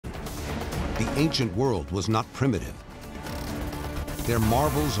the ancient world was not primitive. Their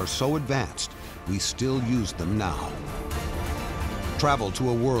marvels are so advanced, we still use them now. Travel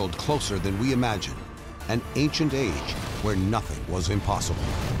to a world closer than we imagine, an ancient age where nothing was impossible.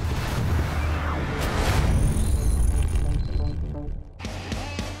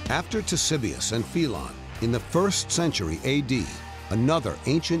 After Ctesibius and Philon, in the 1st century AD, another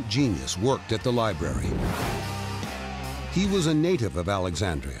ancient genius worked at the library. He was a native of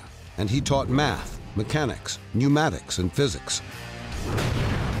Alexandria, and he taught math, mechanics, pneumatics, and physics.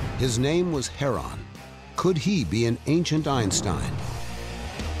 His name was Heron. Could he be an ancient Einstein?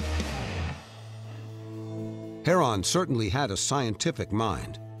 Heron certainly had a scientific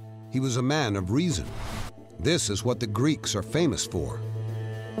mind. He was a man of reason. This is what the Greeks are famous for.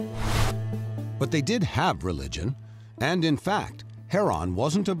 But they did have religion, and in fact, Heron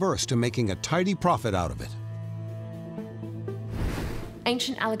wasn't averse to making a tidy profit out of it.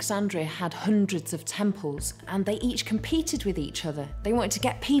 Ancient Alexandria had hundreds of temples, and they each competed with each other. They wanted to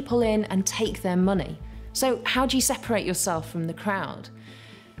get people in and take their money. So how do you separate yourself from the crowd?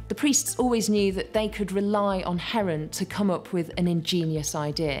 The priests always knew that they could rely on Heron to come up with an ingenious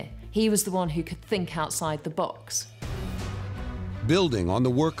idea. He was the one who could think outside the box. Building on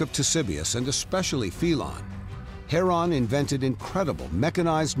the work of Ctesibius and especially Philon, Heron invented incredible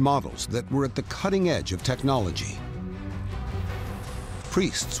mechanized models that were at the cutting edge of technology.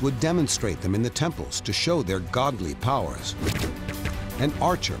 Priests would demonstrate them in the temples to show their godly powers. An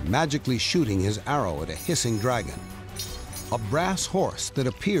archer magically shooting his arrow at a hissing dragon. A brass horse that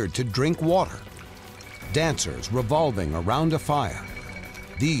appeared to drink water. Dancers revolving around a fire.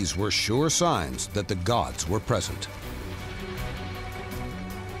 These were sure signs that the gods were present.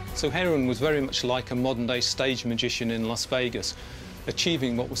 So Heron was very much like a modern-day stage magician in Las Vegas,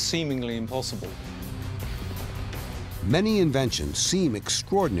 achieving what was seemingly impossible. Many inventions seem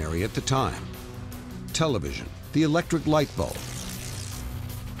extraordinary at the time. Television, the electric light bulb.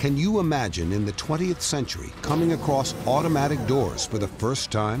 Can you imagine in the 20th century coming across automatic doors for the first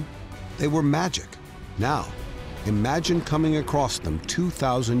time? They were magic. Now, imagine coming across them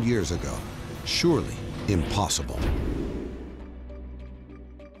 2,000 years ago. Surely impossible.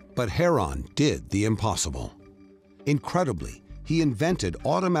 But Heron did the impossible. Incredibly, he invented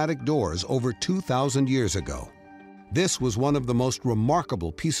automatic doors over 2,000 years ago. This was one of the most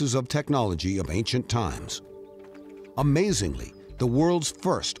remarkable pieces of technology of ancient times. Amazingly, the world's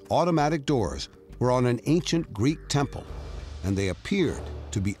first automatic doors were on an ancient Greek temple, and they appeared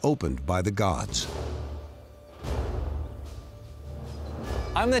to be opened by the gods.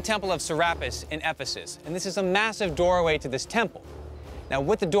 I'm in the Temple of Serapis in Ephesus, and this is a massive doorway to this temple. Now,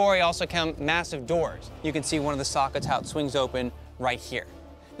 with the doorway also come massive doors. You can see one of the sockets, how it swings open right here.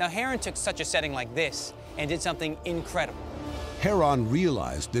 Now, Heron took such a setting like this and did something incredible. Heron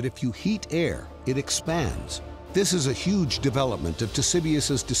realized that if you heat air, it expands. This is a huge development of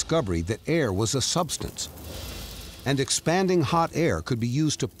Ctesibius's discovery that air was a substance. And expanding hot air could be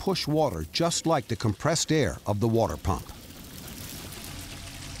used to push water just like the compressed air of the water pump.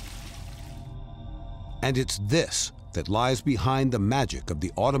 And it's this that lies behind the magic of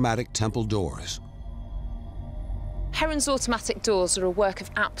the automatic temple doors. Heron's automatic doors are a work of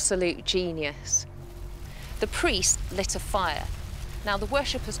absolute genius. The priest lit a fire. Now, the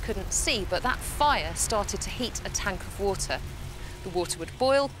worshippers couldn't see, but that fire started to heat a tank of water. The water would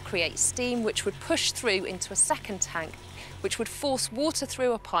boil, create steam, which would push through into a second tank, which would force water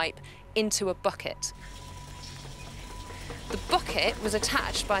through a pipe into a bucket. The bucket was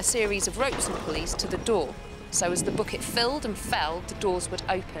attached by a series of ropes and pulleys to the door. So as the bucket filled and fell, the doors would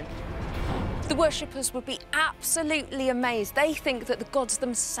open. The worshippers would be absolutely amazed. They think that the gods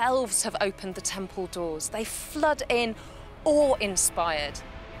themselves have opened the temple doors. They flood in, awe-inspired.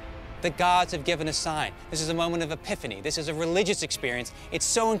 The gods have given a sign. This is a moment of epiphany. This is a religious experience. It's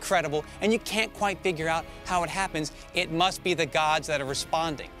so incredible, and you can't quite figure out how it happens. It must be the gods that are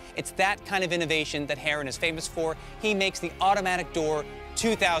responding. It's that kind of innovation that Heron is famous for. He makes the automatic door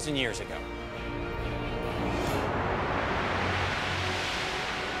 2,000 years ago.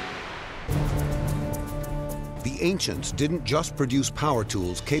 The ancients didn't just produce power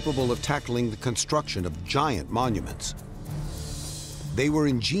tools capable of tackling the construction of giant monuments. They were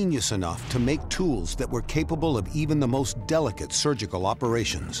ingenious enough to make tools that were capable of even the most delicate surgical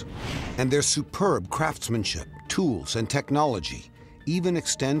operations. And their superb craftsmanship, tools, and technology even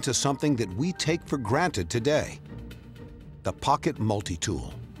extend to something that we take for granted today: the pocket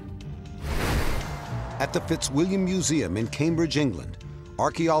multi-tool. At the Fitzwilliam Museum in Cambridge, England,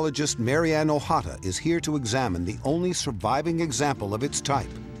 archaeologist Marianne Ochota is here to examine the only surviving example of its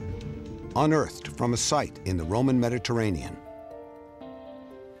type, unearthed from a site in the Roman Mediterranean.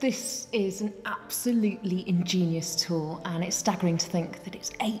 This is an absolutely ingenious tool, and it's staggering to think that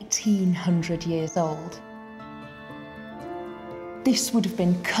it's 1,800 years old. This would have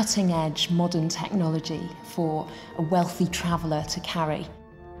been cutting-edge modern technology for a wealthy traveller to carry.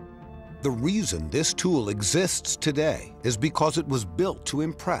 The reason this tool exists today is because it was built to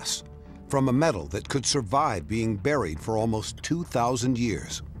impress, from a metal that could survive being buried for almost 2,000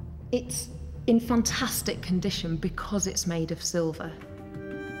 years. It's in fantastic condition because it's made of silver.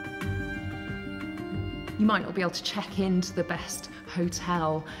 You might not be able to check into the best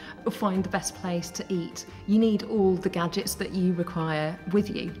hotel or find the best place to eat. You need all the gadgets that you require with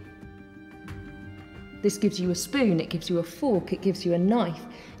you. This gives you a spoon, it gives you a fork, it gives you a knife,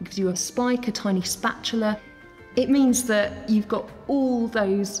 it gives you a spike, a tiny spatula. It means that you've got all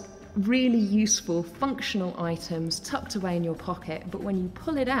those really useful, functional items tucked away in your pocket, but when you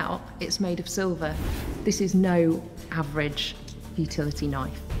pull it out, it's made of silver. This is no average utility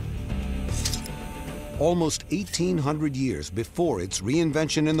knife. Almost 1,800 years before its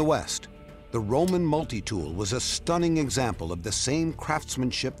reinvention in the West, the Roman multi-tool was a stunning example of the same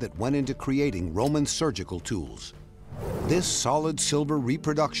craftsmanship that went into creating Roman surgical tools. This solid silver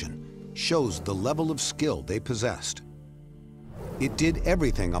reproduction shows the level of skill they possessed. It did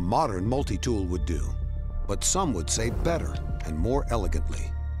everything a modern multi-tool would do, but some would say better and more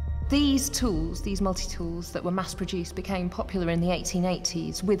elegantly. These tools, these multi-tools that were mass-produced, became popular in the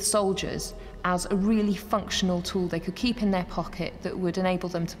 1880s with soldiers as a really functional tool they could keep in their pocket that would enable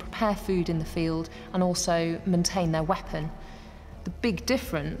them to prepare food in the field and also maintain their weapon. The big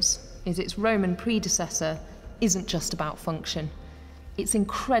difference is its Roman predecessor isn't just about function. It's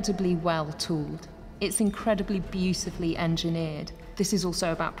incredibly well tooled. It's incredibly beautifully engineered. This is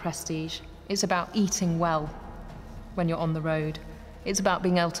also about prestige. It's about eating well when you're on the road. It's about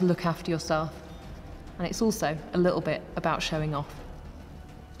being able to look after yourself. And it's also a little bit about showing off.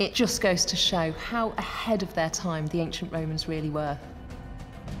 It just goes to show how ahead of their time the ancient Romans really were.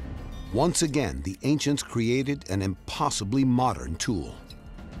 Once again, the ancients created an impossibly modern tool.